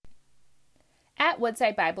At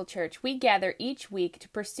Woodside Bible Church, we gather each week to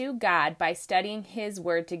pursue God by studying His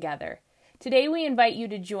Word together. Today we invite you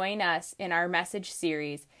to join us in our message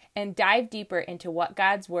series and dive deeper into what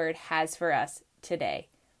God's Word has for us today.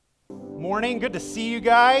 Morning, good to see you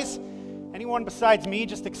guys. Anyone besides me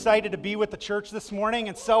just excited to be with the church this morning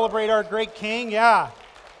and celebrate our great King? Yeah,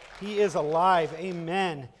 He is alive.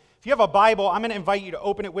 Amen. If you have a Bible, I'm going to invite you to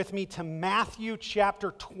open it with me to Matthew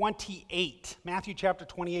chapter 28. Matthew chapter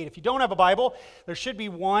 28. If you don't have a Bible, there should be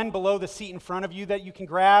one below the seat in front of you that you can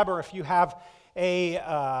grab, or if you have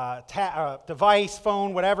a device,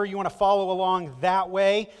 phone, whatever, you want to follow along that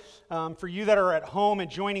way. For you that are at home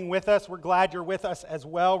and joining with us, we're glad you're with us as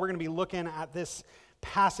well. We're going to be looking at this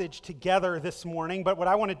passage together this morning, but what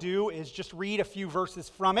I want to do is just read a few verses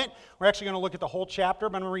from it. We're actually going to look at the whole chapter,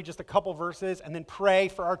 but I'm going to read just a couple verses and then pray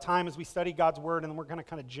for our time as we study God's Word, and then we're going to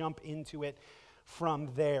kind of jump into it from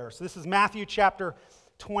there. So this is Matthew chapter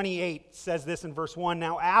 28. It says this in verse 1.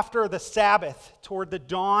 Now after the Sabbath, toward the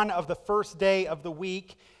dawn of the first day of the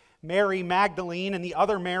week, Mary Magdalene and the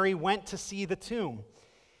other Mary went to see the tomb.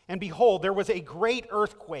 And behold, there was a great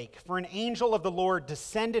earthquake, for an angel of the Lord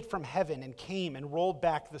descended from heaven and came and rolled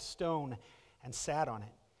back the stone and sat on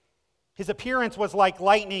it. His appearance was like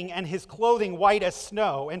lightning and his clothing white as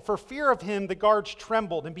snow. And for fear of him, the guards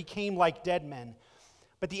trembled and became like dead men.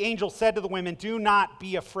 But the angel said to the women, "Do not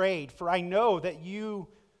be afraid, for I know that you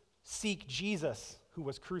seek Jesus who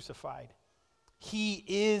was crucified. He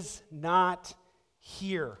is not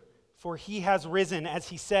here, for he has risen, as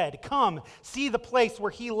he said. Come, see the place where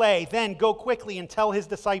he lay. Then go quickly and tell his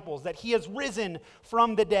disciples that he has risen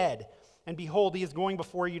from the dead. And behold, he is going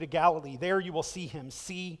before you to Galilee. There you will see him.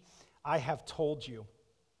 See, I have told you."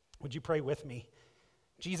 Would you pray with me?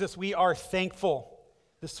 Jesus, we are thankful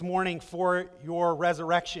this morning for your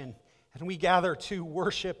resurrection, and we gather to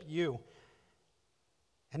worship you.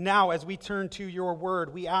 And now, as we turn to your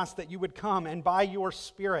word, we ask that you would come and by your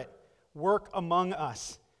Spirit work among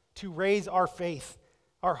us to raise our faith,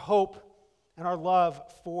 our hope, and our love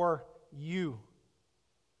for you.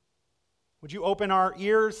 Would you open our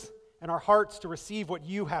ears and our hearts to receive what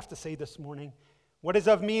you have to say this morning? What is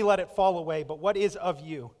of me, let it fall away, but what is of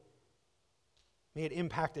you, may it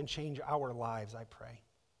impact and change our lives, I pray.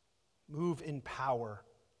 Move in power,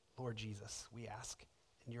 Lord Jesus, we ask,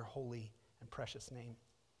 in your holy and precious name.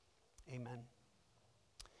 Amen.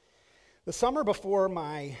 The summer before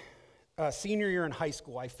my senior year in high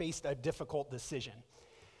school, I faced a difficult decision.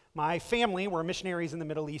 My family were missionaries in the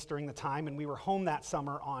Middle East during the time, and we were home that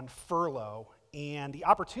summer on furlough. And the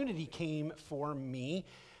opportunity came for me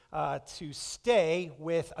to stay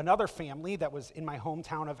with another family that was in my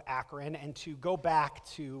hometown of Akron and to go back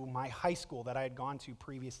to my high school that I had gone to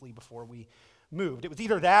previously before we moved. It was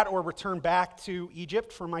either that or return back to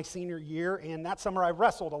Egypt for my senior year, and that summer I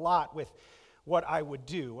wrestled a lot with what I would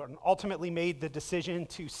do, and ultimately made the decision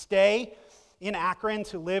to stay in Akron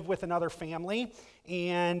to live with another family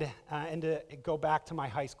and to go back to my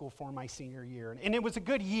high school for my senior year. And it was a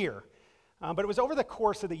good year, but it was over the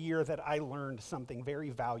course of the year that I learned something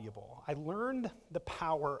very valuable. I learned the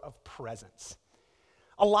power of presence.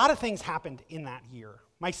 A lot of things happened in that year.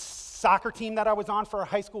 My soccer team that I was on for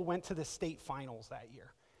high school went to the state finals that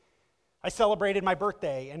year. I celebrated my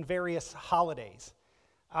birthday and various holidays.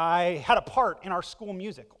 I had a part in our school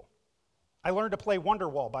musical. I learned to play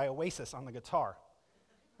Wonderwall by Oasis on the guitar.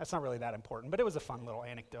 That's not really that important, but it was a fun little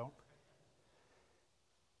anecdote.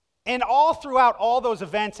 And all throughout all those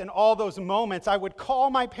events and all those moments, I would call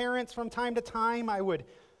my parents from time to time. I would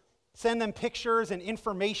send them pictures and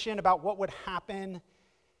information about what would happen.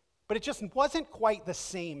 But it just wasn't quite the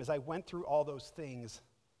same as I went through all those things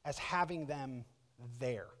as having them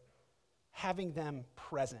there, having them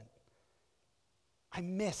present. I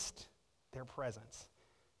missed their presence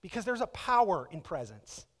because there's a power in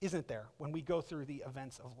presence, isn't there, when we go through the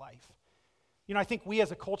events of life? You know, I think we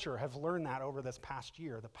as a culture have learned that over this past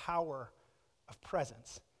year, the power of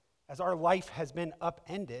presence. As our life has been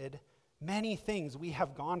upended, many things we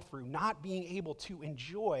have gone through, not being able to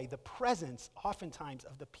enjoy the presence oftentimes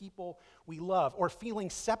of the people we love, or feeling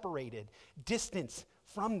separated, distance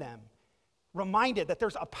from them. Reminded that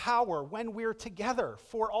there's a power when we're together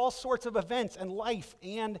for all sorts of events and life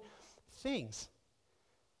and things.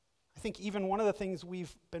 I think even one of the things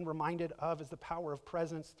we've been reminded of is the power of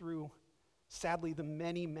presence through, sadly, the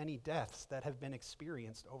many, many deaths that have been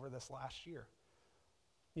experienced over this last year.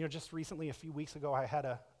 You know, just recently, a few weeks ago, I had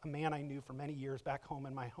a man I knew for many years back home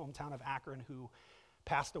in my hometown of Akron who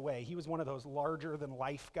passed away. He was one of those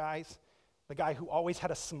larger-than-life guys, the guy who always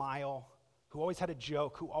had a smile, who always had a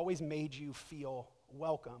joke, who always made you feel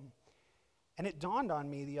welcome. And it dawned on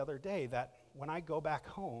me the other day that when I go back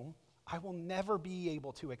home, I will never be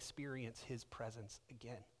able to experience his presence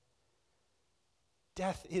again.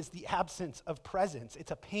 Death is the absence of presence.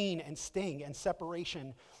 It's a pain and sting and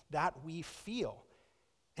separation that we feel.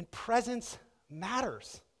 And presence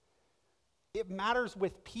matters. It matters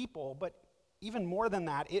with people, but even more than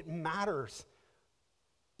that, it matters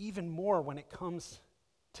even more when it comes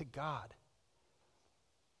to God.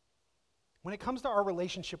 When it comes to our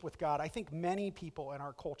relationship with God, I think many people in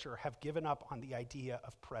our culture have given up on the idea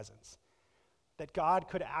of presence, that God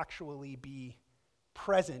could actually be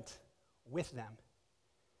present with them.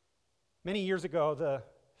 Many years ago, the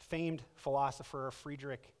famed philosopher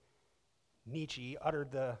Friedrich Nietzsche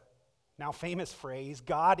uttered the now famous phrase,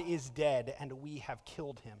 "God is dead and we have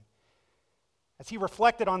killed him." As he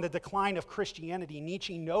reflected on the decline of Christianity,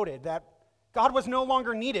 Nietzsche noted that God was no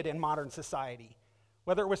longer needed in modern society.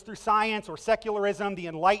 Whether it was through science or secularism, the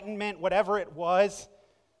Enlightenment, whatever it was,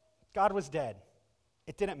 God was dead.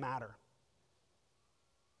 It didn't matter.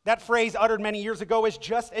 That phrase uttered many years ago is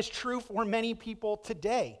just as true for many people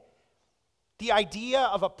today. The idea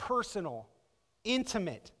of a personal,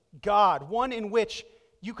 intimate God, one in which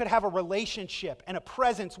you could have a relationship and a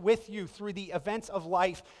presence with you through the events of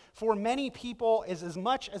life, for many people is as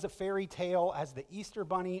much as a fairy tale as the Easter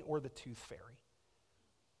Bunny or the Tooth Fairy.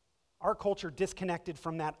 Our culture disconnected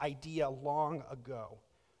from that idea long ago.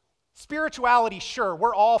 Spirituality, sure,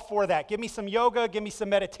 we're all for that. Give me some yoga, give me some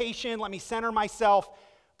meditation, let me center myself.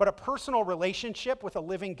 But a personal relationship with a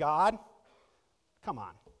living God? Come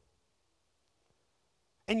on.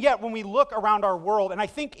 And yet, when we look around our world, and I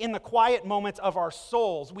think in the quiet moments of our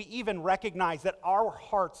souls, we even recognize that our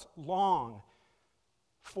hearts long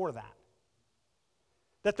for that.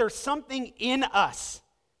 That there's something in us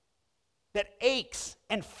that aches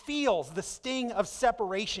and feels the sting of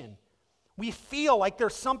separation. We feel like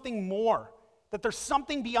there's something more, that there's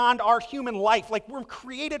something beyond our human life, like we're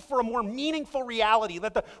created for a more meaningful reality,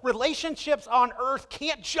 that the relationships on earth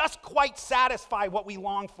can't just quite satisfy what we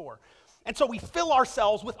long for. And so we fill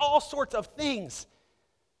ourselves with all sorts of things,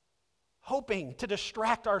 hoping to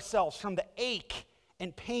distract ourselves from the ache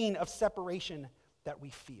and pain of separation that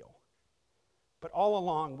we feel. But all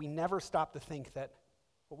along, we never stop to think that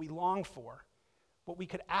what we long for, what we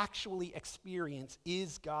could actually experience,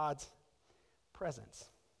 is God's presence.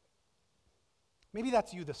 Maybe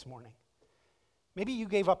that's you this morning. Maybe you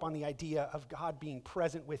gave up on the idea of God being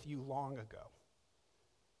present with you long ago.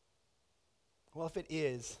 Well, if it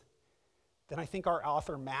is, then I think our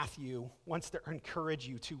author Matthew wants to encourage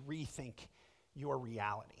you to rethink your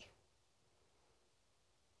reality.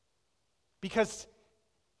 Because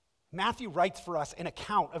Matthew writes for us an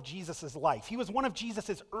account of Jesus' life. He was one of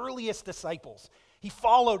Jesus' earliest disciples. He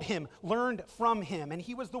followed him, learned from him, and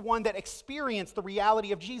he was the one that experienced the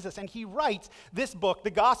reality of Jesus. And he writes this book,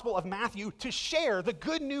 the Gospel of Matthew, to share the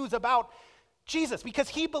good news about Jesus, because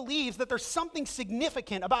he believes that there's something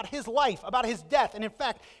significant about his life, about his death, and in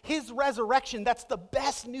fact, his resurrection that's the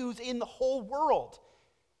best news in the whole world.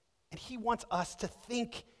 And he wants us to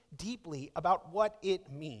think deeply about what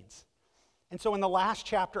it means. And so in the last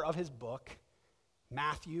chapter of his book,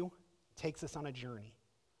 Matthew takes us on a journey.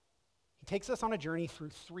 He takes us on a journey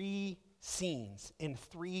through 3 scenes in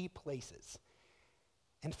 3 places.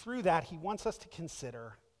 And through that, he wants us to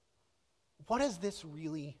consider, what does this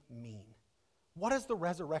really mean? What does the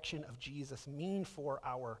resurrection of Jesus mean for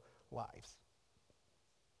our lives?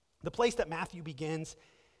 The place that Matthew begins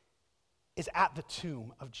is at the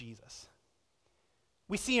tomb of Jesus.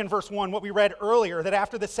 We see in verse 1 what we read earlier, that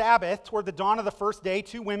after the Sabbath, toward the dawn of the first day,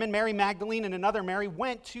 2 women, Mary Magdalene and another Mary,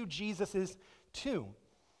 went to Jesus' tomb.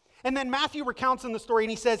 And then Matthew recounts in the story,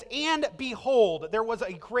 and he says, "And behold, there was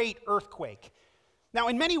a great earthquake." Now,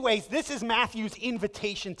 in many ways, this is Matthew's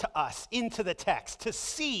invitation to us into the text, to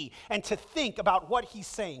see and to think about what he's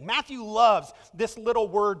saying. Matthew loves this little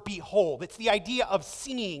word, behold. It's the idea of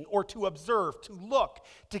seeing or to observe, to look,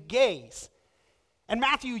 to gaze. And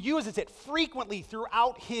Matthew uses it frequently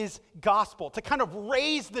throughout his gospel to kind of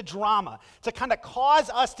raise the drama, to kind of cause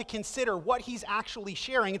us to consider what he's actually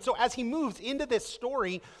sharing. And so as he moves into this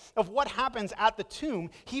story of what happens at the tomb,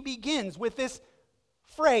 he begins with this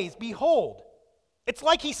phrase, behold. It's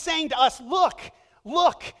like he's saying to us, look,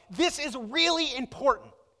 this is really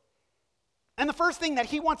important. And the first thing that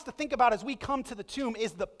he wants to think about as we come to the tomb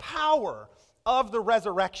is the power of the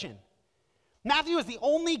resurrection. Matthew is the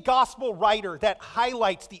only gospel writer that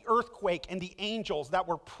highlights the earthquake and the angels that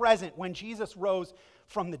were present when Jesus rose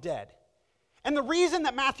from the dead. And the reason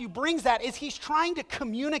that Matthew brings that is he's trying to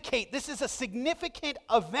communicate this is a significant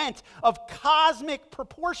event of cosmic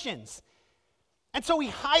proportions. And so he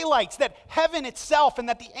highlights that heaven itself and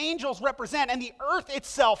that the angels represent and the earth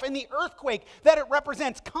itself and the earthquake that it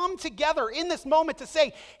represents come together in this moment to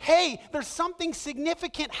say, hey, there's something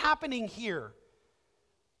significant happening here.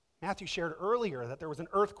 Matthew shared earlier that there was an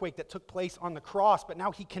earthquake that took place on the cross, but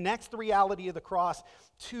now he connects the reality of the cross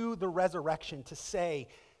to the resurrection to say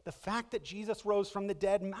the fact that Jesus rose from the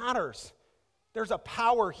dead matters. There's a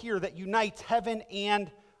power here that unites heaven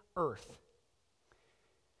and earth.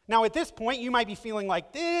 Now, at this point, you might be feeling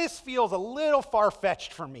like, this feels a little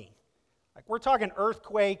far-fetched for me. Like, we're talking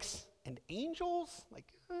earthquakes and angels?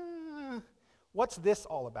 Like, what's this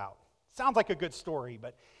all about? Sounds like a good story,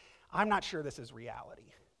 but I'm not sure this is reality.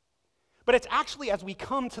 But it's actually as we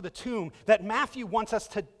come to the tomb that Matthew wants us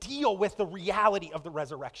to deal with the reality of the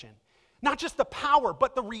resurrection. Not just the power,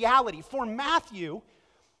 but the reality. For Matthew,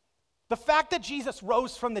 the fact that Jesus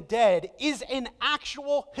rose from the dead is an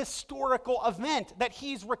actual historical event that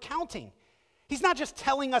he's recounting. He's not just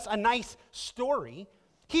telling us a nice story.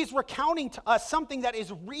 He's recounting to us something that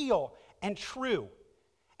is real and true.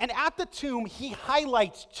 And at the tomb, he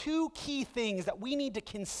highlights two key things that we need to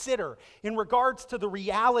consider in regards to the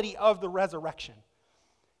reality of the resurrection.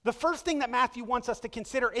 The first thing that Matthew wants us to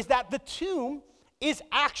consider is that the tomb is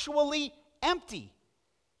actually empty.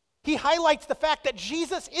 He highlights the fact that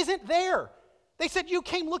Jesus isn't there. They said, you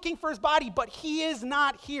came looking for his body, but he is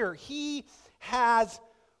not here. He has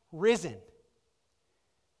risen.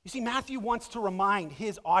 You see, Matthew wants to remind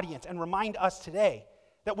his audience and remind us today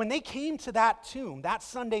that when they came to that tomb that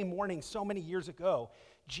Sunday morning so many years ago,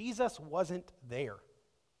 Jesus wasn't there.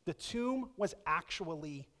 The tomb was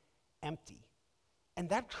actually empty. And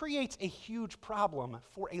that creates a huge problem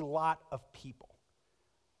for a lot of people.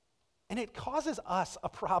 And it causes us a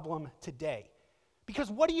problem today.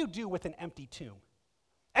 Because what do you do with an empty tomb?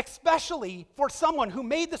 Especially for someone who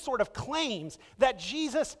made the sort of claims that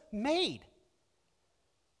Jesus made.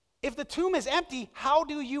 If the tomb is empty, how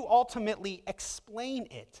do you ultimately explain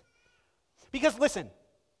it? Because listen,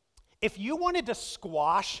 if you wanted to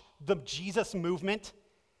squash the Jesus movement,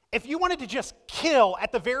 if you wanted to just kill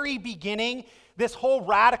at the very beginning this whole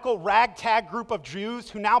radical ragtag group of Jews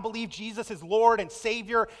who now believe Jesus is Lord and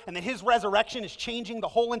Savior and that his resurrection is changing the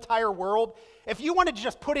whole entire world, if you wanted to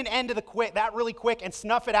just put an end to that really quick and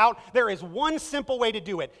snuff it out, there is one simple way to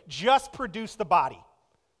do it. Just produce the body.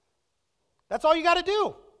 That's all you got to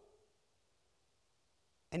do.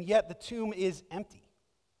 And yet the tomb is empty.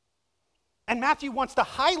 And Matthew wants to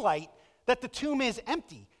highlight that the tomb is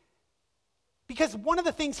empty. Because one of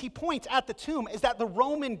the things he points at the tomb is that the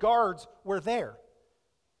Roman guards were there.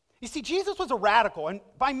 You see, Jesus was a radical and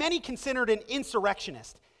by many considered an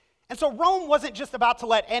insurrectionist. And so Rome wasn't just about to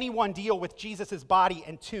let anyone deal with Jesus' body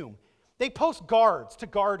and tomb. They post guards to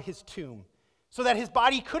guard his tomb so that his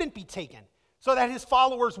body couldn't be taken, so that his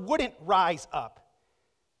followers wouldn't rise up.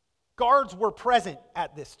 Guards were present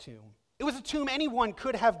at this tomb. It was a tomb anyone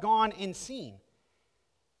could have gone and seen.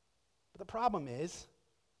 But the problem is,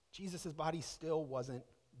 Jesus' body still wasn't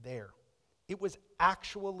there. It was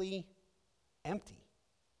actually empty.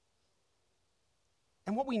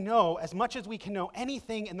 And what we know, as much as we can know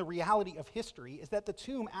anything in the reality of history, is that the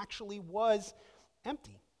tomb actually was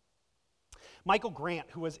empty. Michael Grant,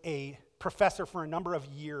 who was a professor for a number of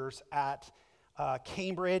years at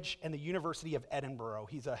Cambridge and the University of Edinburgh.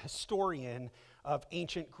 He's a historian of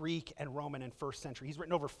ancient Greek and Roman and first century. He's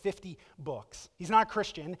written over 50 books. He's not a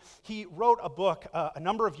Christian. He wrote a book a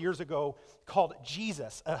number of years ago called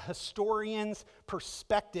Jesus, a historian's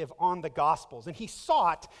perspective on the Gospels. And he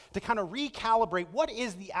sought to kind of recalibrate what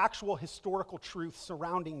is the actual historical truth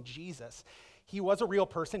surrounding Jesus. He was a real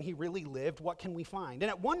person. He really lived. What can we find? And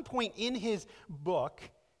at one point in his book,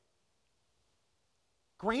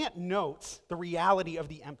 Grant notes the reality of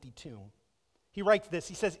the empty tomb. He writes this,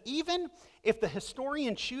 he says, even if the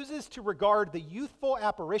historian chooses to regard the youthful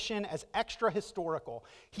apparition as extra-historical,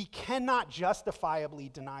 he cannot justifiably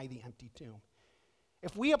deny the empty tomb.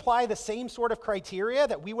 If we apply the same sort of criteria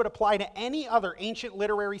that we would apply to any other ancient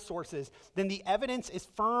literary sources, then the evidence is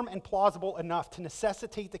firm and plausible enough to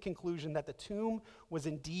necessitate the conclusion that the tomb was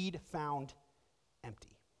indeed found empty.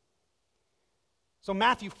 So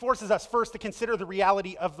Matthew forces us first to consider the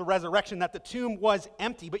reality of the resurrection, that the tomb was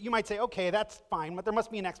empty. But you might say, okay, that's fine, but there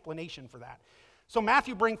must be an explanation for that. So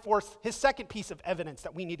Matthew brings forth his second piece of evidence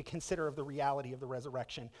that we need to consider of the reality of the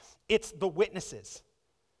resurrection. It's the witnesses.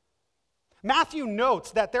 Matthew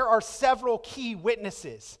notes that there are several key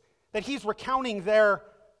witnesses that he's recounting their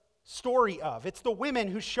story of. It's the women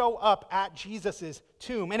who show up at Jesus'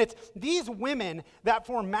 tomb. And it's these women that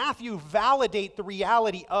for Matthew validate the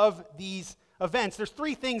reality of these events, there's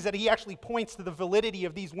three things that he actually points to the validity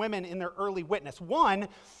of these women in their early witness. One,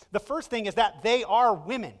 the first thing is that they are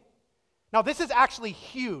women. Now, this is actually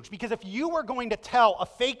huge because if you were going to tell a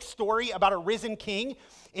fake story about a risen king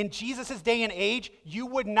in Jesus' day and age, you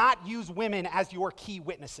would not use women as your key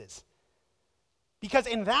witnesses. Because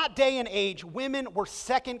in that day and age, women were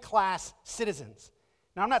second-class citizens.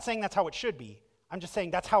 Now, I'm not saying that's how it should be. I'm just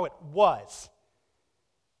saying that's how it was.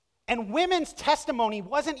 And women's testimony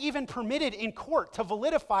wasn't even permitted in court to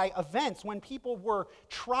validify events when people were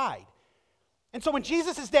tried. And so in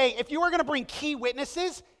Jesus' day, if you were going to bring key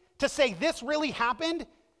witnesses to say this really happened,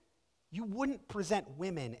 you wouldn't present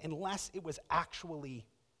women unless it was actually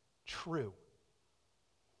true.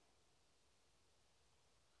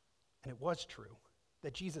 And it was true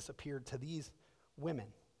that Jesus appeared to these women.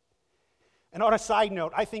 And on a side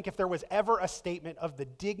note, I think if there was ever a statement of the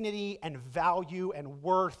dignity and value and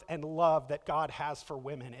worth and love that God has for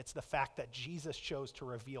women, it's the fact that Jesus chose to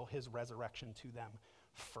reveal his resurrection to them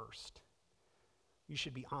first. You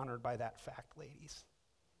should be honored by that fact, ladies.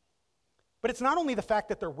 But it's not only the fact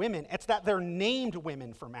that they're women, it's that they're named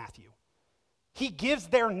women for Matthew. He gives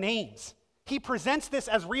their names. He presents this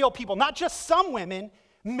as real people, not just some women.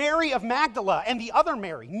 Mary of Magdala and the other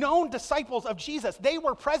Mary, known disciples of Jesus, they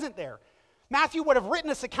were present there. Matthew would have written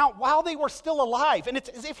this account while they were still alive, and it's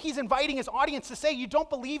as if he's inviting his audience to say, you don't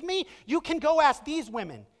believe me? You can go ask these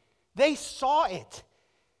women. They saw it.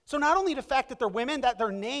 So not only the fact that they're women, that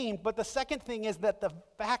they're named, but the second thing is that the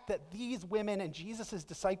fact that these women and Jesus'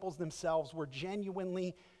 disciples themselves were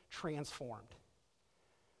genuinely transformed.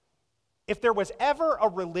 If there was ever a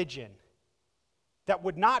religion that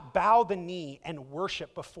would not bow the knee and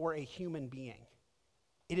worship before a human being,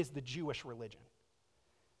 it is the Jewish religion.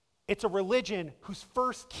 It's a religion whose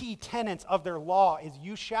first key tenets of their law is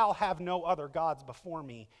you shall have no other gods before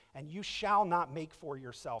me, and you shall not make for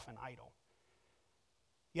yourself an idol.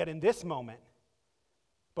 Yet in this moment,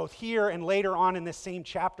 both here and later on in this same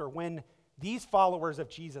chapter, when these followers of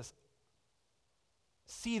Jesus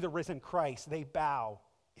see the risen Christ, they bow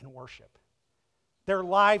in worship. Their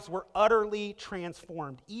lives were utterly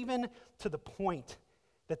transformed, even to the point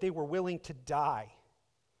that they were willing to die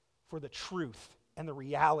for the truth and the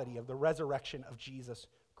reality of the resurrection of Jesus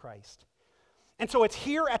Christ. And so it's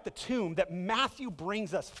here at the tomb that Matthew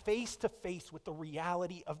brings us face to face with the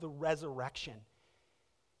reality of the resurrection.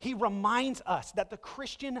 He reminds us that the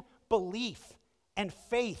Christian belief and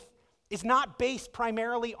faith is not based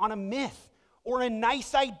primarily on a myth or a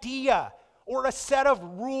nice idea or a set of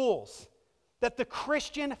rules. That the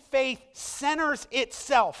Christian faith centers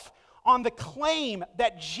itself on the claim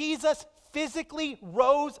that Jesus physically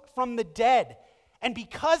rose from the dead. And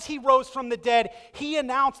because he rose from the dead, he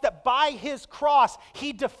announced that by his cross,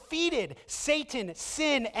 he defeated Satan,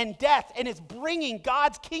 sin, and death, and is bringing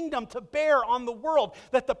God's kingdom to bear on the world.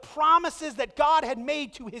 That the promises that God had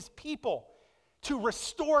made to his people to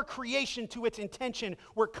restore creation to its intention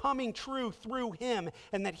were coming true through him,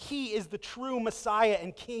 and that he is the true Messiah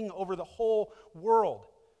and King over the whole world.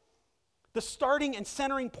 The starting and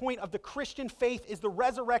centering point of the Christian faith is the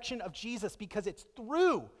resurrection of Jesus, because it's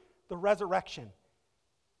through the resurrection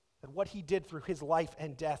that what he did through his life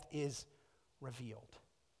and death is revealed.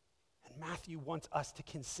 And Matthew wants us to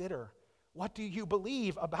consider, what do you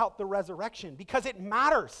believe about the resurrection? Because it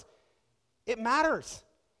matters. It matters.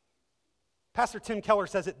 Pastor Tim Keller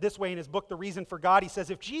says it this way in his book, The Reason for God. He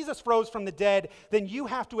says, if Jesus rose from the dead, then you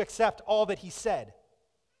have to accept all that he said.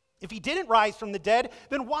 If he didn't rise from the dead,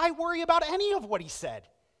 then why worry about any of what he said?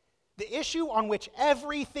 The issue on which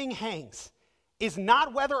everything hangs is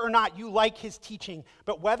not whether or not you like his teaching,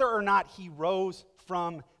 but whether or not he rose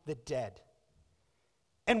from the dead.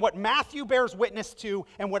 And what Matthew bears witness to,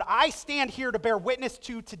 and what I stand here to bear witness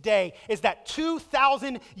to today, is that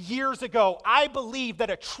 2,000 years ago, I believe that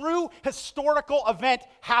a true historical event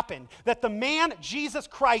happened. That the man, Jesus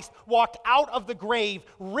Christ, walked out of the grave,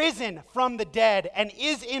 risen from the dead, and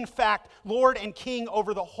is in fact Lord and King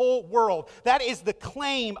over the whole world. That is the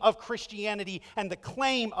claim of Christianity and the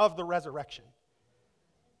claim of the resurrection.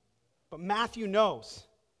 But Matthew knows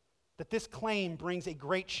that this claim brings a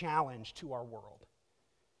great challenge to our world.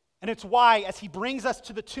 And it's why, as he brings us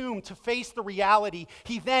to the tomb to face the reality,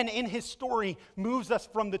 he then, in his story, moves us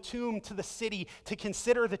from the tomb to the city to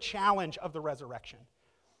consider the challenge of the resurrection.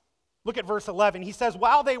 Look at verse 11. He says,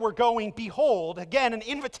 while they were going, behold, again, an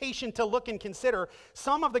invitation to look and consider,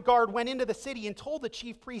 some of the guard went into the city and told the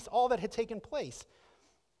chief priests all that had taken place.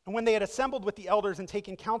 And when they had assembled with the elders and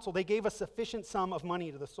taken counsel, they gave a sufficient sum of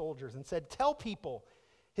money to the soldiers and said, tell people,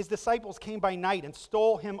 his disciples came by night and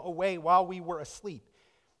stole him away while we were asleep.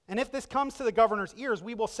 And if this comes to the governor's ears,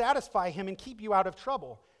 we will satisfy him and keep you out of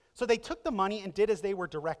trouble. So they took the money and did as they were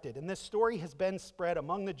directed. And this story has been spread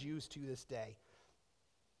among the Jews to this day.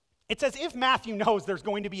 It's as if Matthew knows there's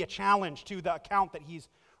going to be a challenge to the account that he's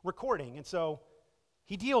recording. And so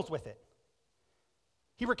he deals with it.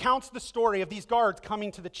 He recounts the story of these guards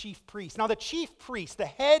coming to the chief priest. Now, the chief priests, the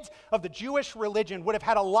heads of the Jewish religion, would have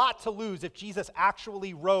had a lot to lose if Jesus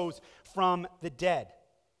actually rose from the dead.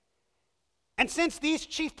 And since these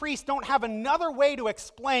chief priests don't have another way to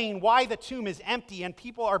explain why the tomb is empty and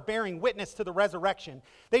people are bearing witness to the resurrection,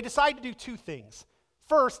 they decide to do two things.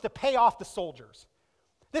 First, to pay off the soldiers.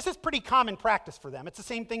 This is pretty common practice for them. It's the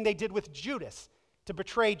same thing they did with Judas to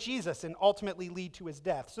betray Jesus and ultimately lead to his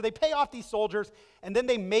death. So they pay off these soldiers, and then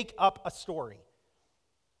they make up a story.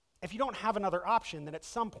 If you don't have another option, then at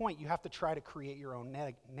some point you have to try to create your own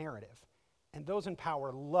narrative. And those in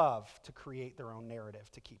power love to create their own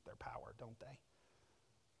narrative to keep their power, don't they?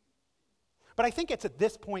 But I think it's at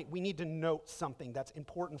this point we need to note something that's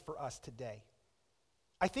important for us today.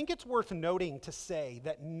 I think it's worth noting to say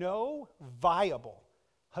that no viable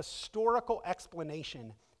historical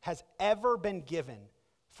explanation has ever been given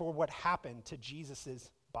for what happened to Jesus'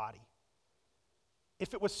 body.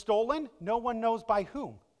 If it was stolen, no one knows by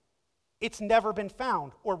whom. It's never been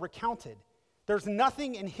found or recounted. There's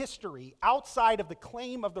nothing in history outside of the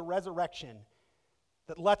claim of the resurrection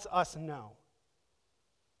that lets us know.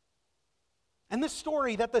 And this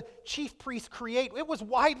story that the chief priests create, it was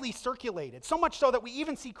widely circulated, so much so that we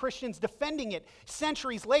even see Christians defending it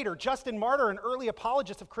centuries later. Justin Martyr, an early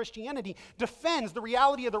apologist of Christianity, defends the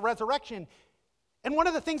reality of the resurrection. And one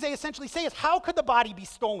of the things they essentially say is, how could the body be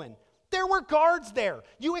stolen? There were guards there.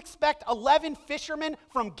 You expect 11 fishermen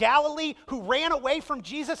from Galilee who ran away from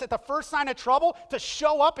Jesus at the first sign of trouble to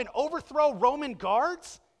show up and overthrow Roman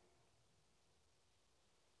guards?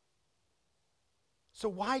 So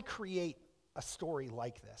why create a story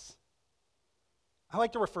like this? I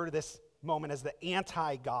like to refer to this moment as the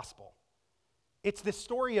anti-gospel. It's the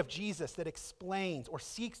story of Jesus that explains or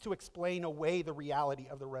seeks to explain away the reality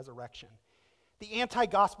of the resurrection. The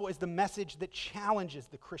anti-gospel is the message that challenges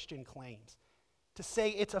the Christian claims, to say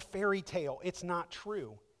it's a fairy tale, it's not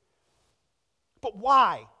true. But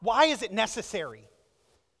why? Why is it necessary?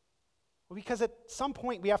 Well, because at some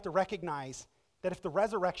point we have to recognize that if the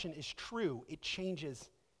resurrection is true, it changes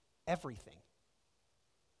everything.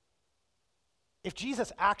 If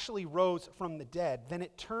Jesus actually rose from the dead, then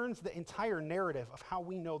it turns the entire narrative of how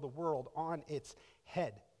we know the world on its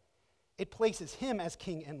head. It places him as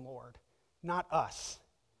King and Lord, not us.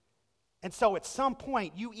 And so at some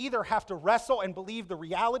point, you either have to wrestle and believe the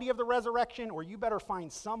reality of the resurrection, or you better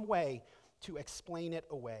find some way to explain it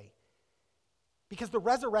away. Because the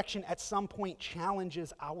resurrection at some point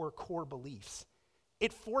challenges our core beliefs.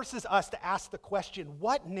 It forces us to ask the question,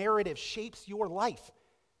 what narrative shapes your life?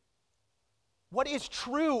 What is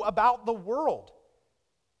true about the world?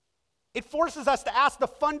 It forces us to ask the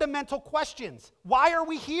fundamental questions. Why are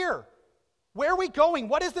we here? Where are we going?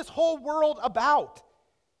 What is this whole world about?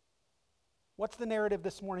 What's the narrative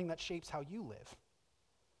this morning that shapes how you live?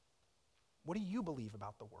 What do you believe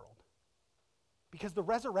about the world? Because the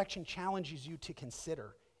resurrection challenges you to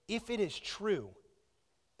consider, if it is true,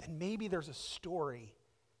 then maybe there's a story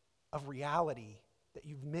of reality that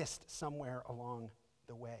you've missed somewhere along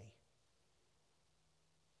the way.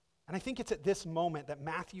 And I think it's at this moment that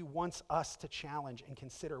Matthew wants us to challenge and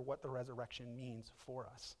consider what the resurrection means for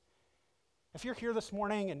us. If you're here this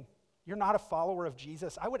morning and you're not a follower of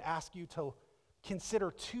Jesus, I would ask you to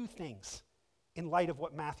consider two things in light of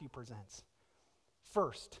what Matthew presents.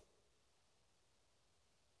 First,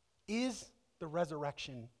 is the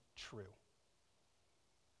resurrection true?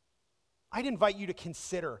 I'd invite you to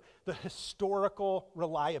consider the historical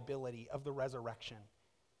reliability of the resurrection.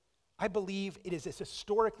 I believe it is as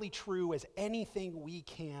historically true as anything we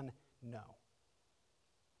can know.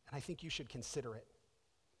 And I think you should consider it.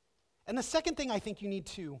 And the second thing I think you need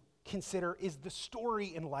to consider is the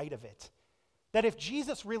story in light of it. That if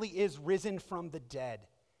Jesus really is risen from the dead,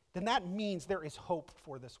 then that means there is hope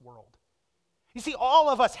for this world. You see, all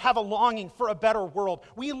of us have a longing for a better world.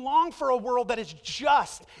 We long for a world that is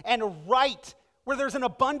just and right, where there's an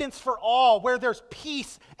abundance for all, where there's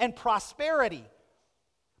peace and prosperity.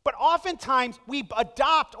 But oftentimes, we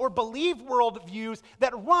adopt or believe worldviews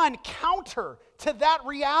that run counter to that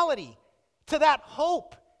reality, to that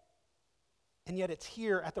hope. And yet it's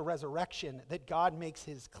here at the resurrection that God makes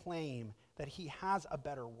his claim that he has a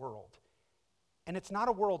better world. And it's not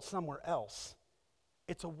a world somewhere else.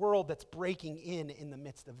 It's a world that's breaking in the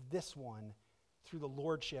midst of this one through the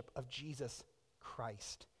lordship of Jesus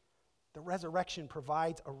Christ. The resurrection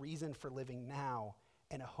provides a reason for living now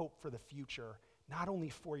and a hope for the future, not only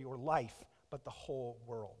for your life, but the whole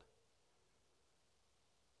world.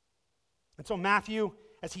 And so Matthew,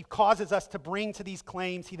 as he causes us to bring to these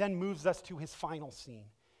claims, he then moves us to his final scene.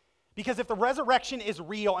 Because if the resurrection is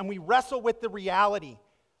real and we wrestle with the reality,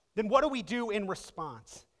 then what do we do in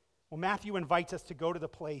response? Well, Matthew invites us to go to the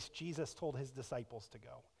place Jesus told his disciples to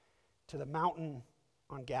go, to the mountain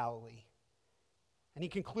on Galilee. And he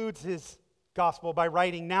concludes his gospel by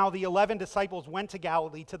writing, "Now the 11 disciples went to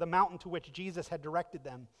Galilee, to the mountain to which Jesus had directed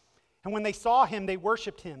them. And when they saw him, they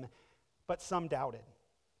worshiped him, but some doubted.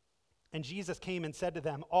 And Jesus came and said to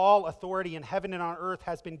them, 'All authority in heaven and on earth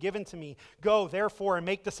has been given to me. Go, therefore, and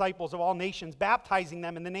make disciples of all nations, baptizing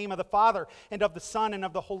them in the name of the Father and of the Son and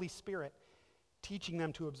of the Holy Spirit, teaching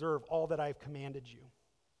them to observe all that I have commanded you.'"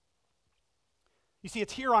 You see,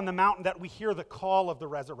 it's here on the mountain that we hear the call of the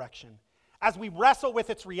resurrection. As we wrestle with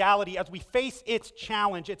its reality, as we face its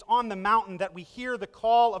challenge, it's on the mountain that we hear the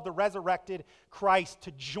call of the resurrected Christ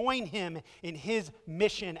to join him in his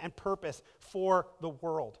mission and purpose for the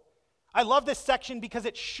world. I love this section because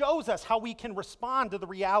it shows us how we can respond to the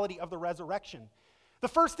reality of the resurrection. The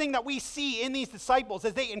first thing that we see in these disciples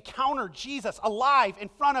as they encounter Jesus alive in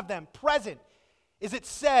front of them, present, is it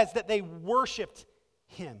says that they worshiped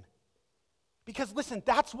him. Because listen,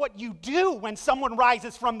 that's what you do when someone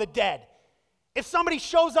rises from the dead. If somebody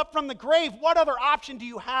shows up from the grave, what other option do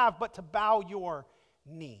you have but to bow your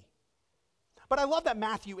knee? But I love that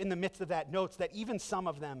Matthew, in the midst of that, notes that even some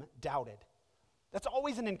of them doubted. That's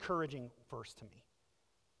always an encouraging verse to me.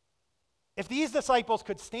 If these disciples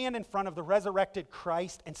could stand in front of the resurrected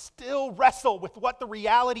Christ and still wrestle with what the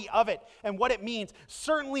reality of it and what it means,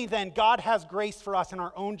 certainly then God has grace for us in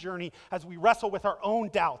our own journey as we wrestle with our own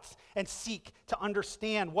doubts and seek to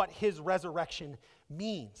understand what his resurrection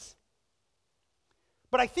means.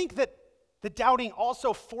 But I think that the doubting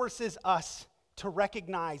also forces us to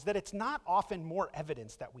recognize that it's not often more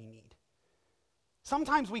evidence that we need.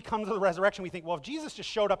 Sometimes we come to the resurrection, we think, well, if Jesus just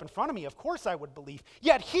showed up in front of me, of course I would believe.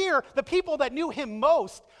 Yet here, the people that knew him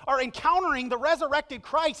most are encountering the resurrected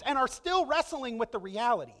Christ and are still wrestling with the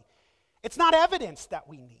reality. It's not evidence that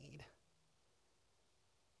we need.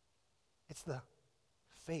 It's the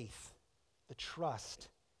faith, the trust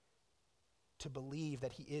to believe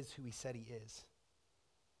that he is who he said he is.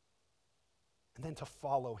 And then to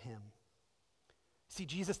follow him. See,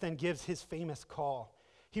 Jesus then gives his famous call.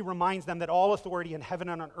 He reminds them that all authority in heaven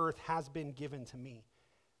and on earth has been given to me.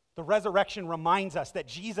 The resurrection reminds us that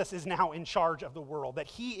Jesus is now in charge of the world, that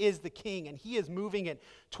he is the king, and he is moving it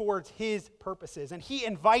towards his purposes. And he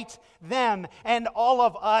invites them and all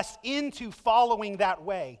of us into following that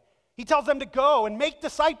way. He tells them to go and make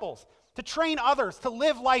disciples, to train others, to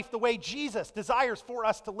live life the way Jesus desires for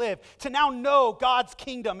us to live, to now know God's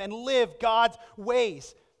kingdom and live God's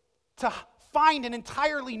ways, to find an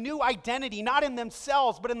entirely new identity, not in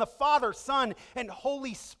themselves, but in the Father, Son, and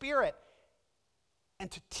Holy Spirit.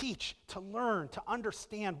 And to teach, to learn, to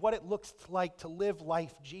understand what it looks like to live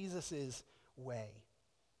life Jesus' way.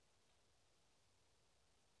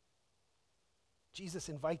 Jesus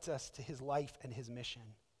invites us to his life and his mission.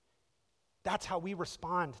 That's how we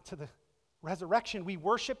respond to the resurrection. We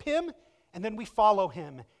worship him, and then we follow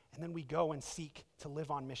him. And then we go and seek to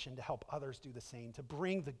live on mission to help others do the same, to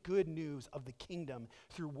bring the good news of the kingdom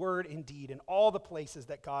through word and deed in all the places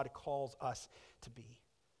that God calls us to be.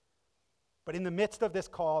 But in the midst of this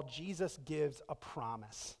call, Jesus gives a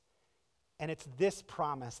promise. And it's this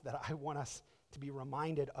promise that I want us to be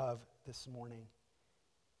reminded of this morning.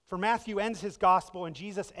 For Matthew ends his gospel and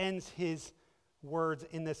Jesus ends his words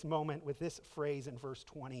in this moment with this phrase in verse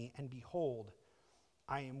 20, "And behold,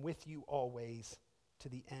 I am with you always to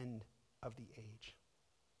the end of the age."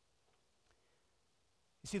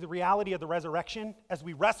 You see, the reality of the resurrection, as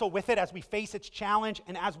we wrestle with it, as we face its challenge,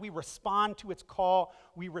 and as we respond to its call,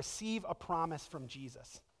 we receive a promise from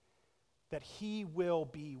Jesus that he will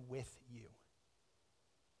be with you.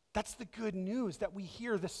 That's the good news that we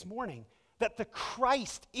hear this morning, that the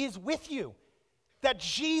Christ is with you, that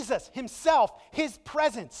Jesus himself, his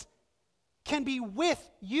presence, can be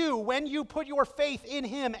with you when you put your faith in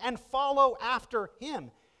him and follow after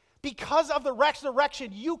him. Because of the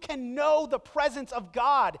resurrection, you can know the presence of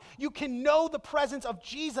God. You can know the presence of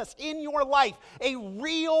Jesus in your life, a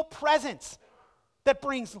real presence that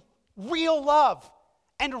brings real love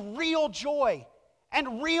and real joy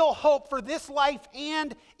and real hope for this life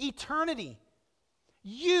and eternity.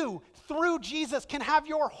 You, through Jesus, can have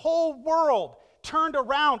your whole world turned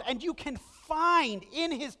around, and you can find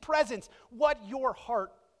in his presence what your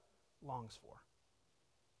heart longs for.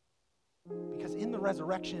 Because in the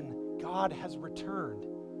resurrection, God has returned,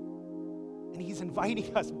 and he's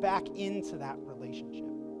inviting us back into that relationship.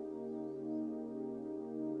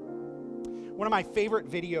 One of my favorite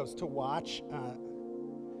videos to watch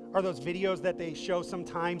are those videos that they show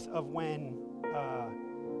sometimes of when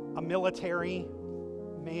a military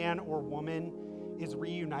man or woman is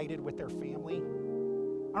reunited with their family. I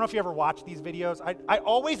don't know if you ever watch these videos. I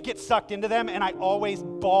always get sucked into them, and I always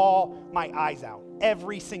bawl my eyes out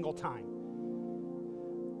every single time.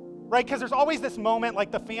 Right? Because there's always this moment,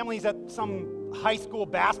 like the family's at some high school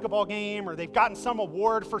basketball game, or they've gotten some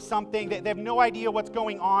award for something. They have no idea what's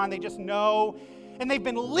going on. They just know. And they've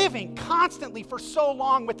been living constantly for so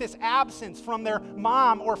long with this absence from their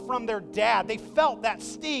mom or from their dad. They felt that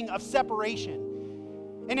sting of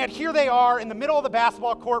separation. And yet here they are in the middle of the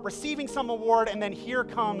basketball court receiving some award, and then here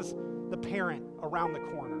comes the parent around the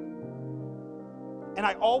corner. And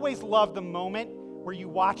I always love the moment where you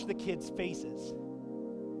watch the kids' faces.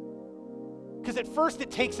 Because at first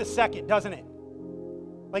it takes a second, doesn't it?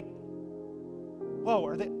 Like, whoa,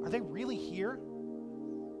 are they really here?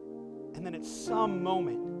 And then at some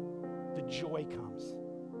moment, the joy comes.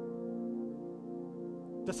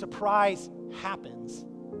 The surprise happens.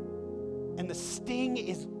 And the sting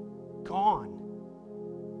is gone.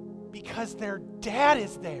 Because their dad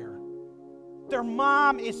is there. Their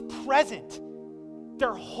mom is present.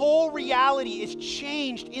 Their whole reality is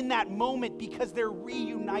changed in that moment because they're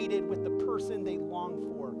reunited with the person they long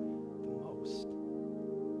for the most.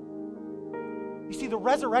 You see, the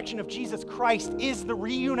resurrection of Jesus Christ is the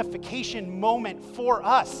reunification moment for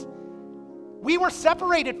us. We were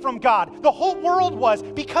separated from God. The whole world was.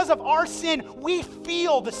 Because of our sin, we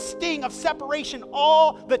feel the sting of separation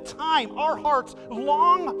all the time. Our hearts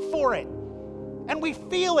long for it. And we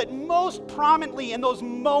feel it most prominently in those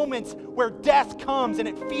moments where death comes and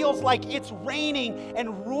it feels like it's reigning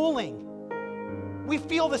and ruling. We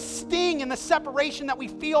feel the sting and the separation that we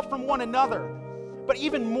feel from one another. But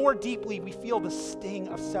even more deeply, we feel the sting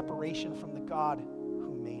of separation from the God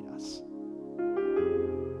who made us.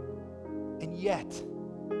 And yet,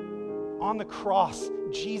 on the cross,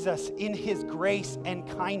 Jesus, in his grace and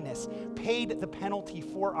kindness, paid the penalty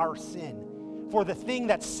for our sin, for the thing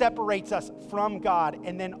that separates us from God.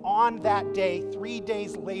 And then on that day, 3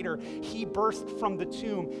 days later, he burst from the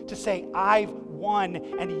tomb to say, I've won,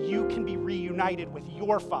 and you can be reunited with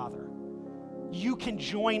your Father. You can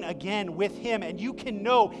join again with him, and you can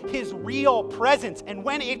know his real presence. And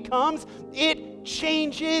when it comes, it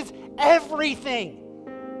changes everything.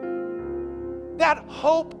 That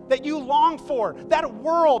hope that you long for, that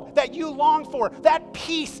world that you long for, that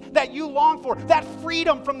peace that you long for, that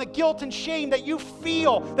freedom from the guilt and shame that you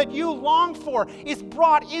feel, that you long for, is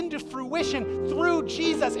brought into fruition through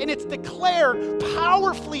Jesus. And it's declared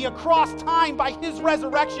powerfully across time by his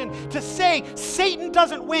resurrection to say, Satan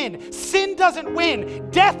doesn't win, sin doesn't win,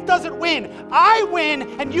 death doesn't win. I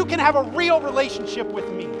win, and you can have a real relationship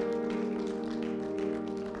with me.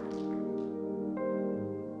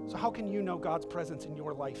 So how can you know God's presence in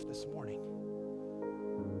your life this morning?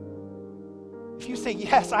 If you say,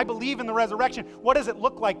 yes, I believe in the resurrection, what does it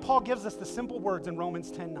look like? Paul gives us the simple words in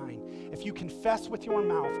Romans 10:9. If you confess with your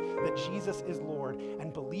mouth that Jesus is Lord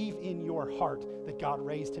and believe in your heart that God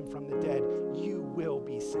raised him from the dead, you will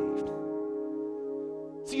be saved.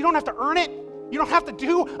 So you don't have to earn it. You don't have to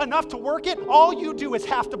do enough to work it. All you do is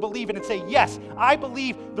have to believe it and say, yes, I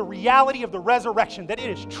believe the reality of the resurrection, that it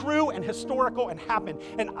is true and historical and happened.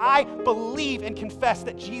 And I believe and confess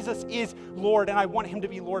that Jesus is Lord, and I want him to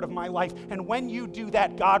be Lord of my life. And when you do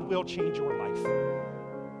that, God will change your life.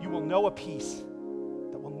 You will know a peace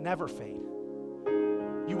that will never fade.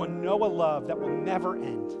 You will know a love that will never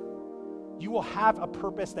end. You will have a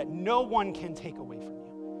purpose that no one can take away from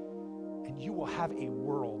you. And you will have a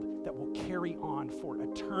world that will carry on for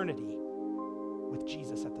eternity with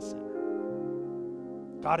Jesus at the center.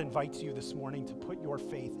 God invites you this morning to put your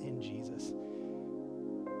faith in Jesus.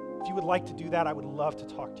 If you would like to do that, I would love to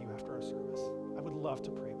talk to you after our service. I would love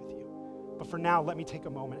to pray with you. But for now, let me take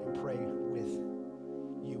a moment and pray with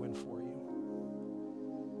you and for you.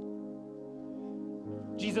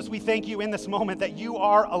 Jesus, we thank you in this moment that you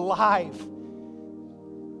are alive.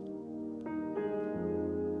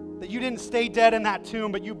 That you didn't stay dead in that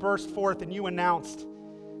tomb, but you burst forth and you announced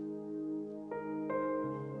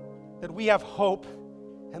that we have hope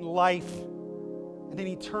and life and an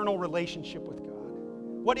eternal relationship with God.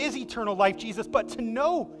 What is eternal life, Jesus? But to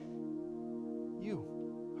know you,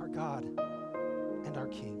 our God and our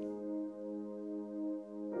King.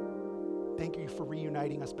 Thank you for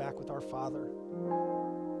reuniting us back with our Father.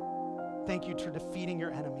 Thank you for defeating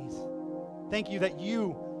your enemies. Thank you that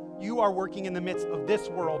you are working in the midst of this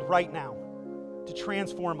world right now to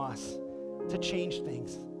transform us, to change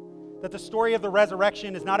things, That the story of the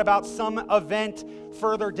resurrection is not about some event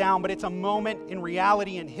further down, but it's a moment in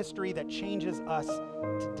reality and history that changes us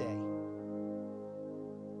today.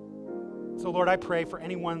 So, Lord, I pray for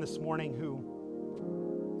anyone this morning who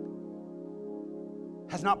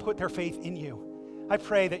has not put their faith in you. I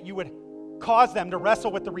pray that you would cause them to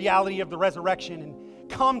wrestle with the reality of the resurrection and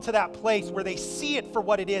come to that place where they see it for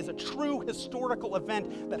what it is, a true historical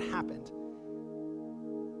event that happened.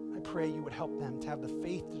 I pray you would help them to have the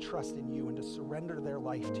faith to trust in you and to surrender their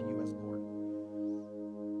life to you as Lord.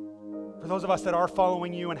 For those of us that are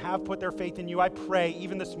following you and have put their faith in you, I pray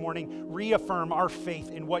even this morning, reaffirm our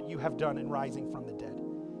faith in what you have done in rising from the dead.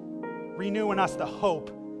 Renew in us the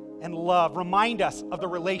hope and love. Remind us of the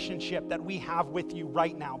relationship that we have with you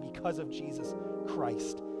right now because of Jesus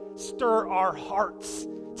Christ. Stir our hearts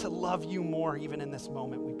to love you more even in this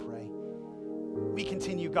moment, we pray. We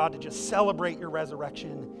continue, God, to just celebrate your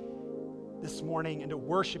resurrection this morning and to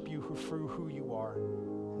worship you for who you are.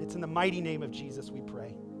 And it's in the mighty name of Jesus we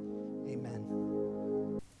pray.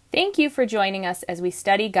 Amen. Thank you for joining us as we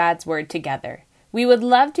study God's Word together. We would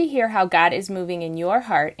love to hear how God is moving in your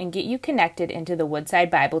heart and get you connected into the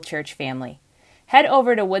Woodside Bible Church family. Head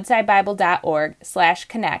over to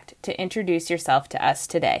woodsidebible.org/connect to introduce yourself to us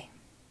today.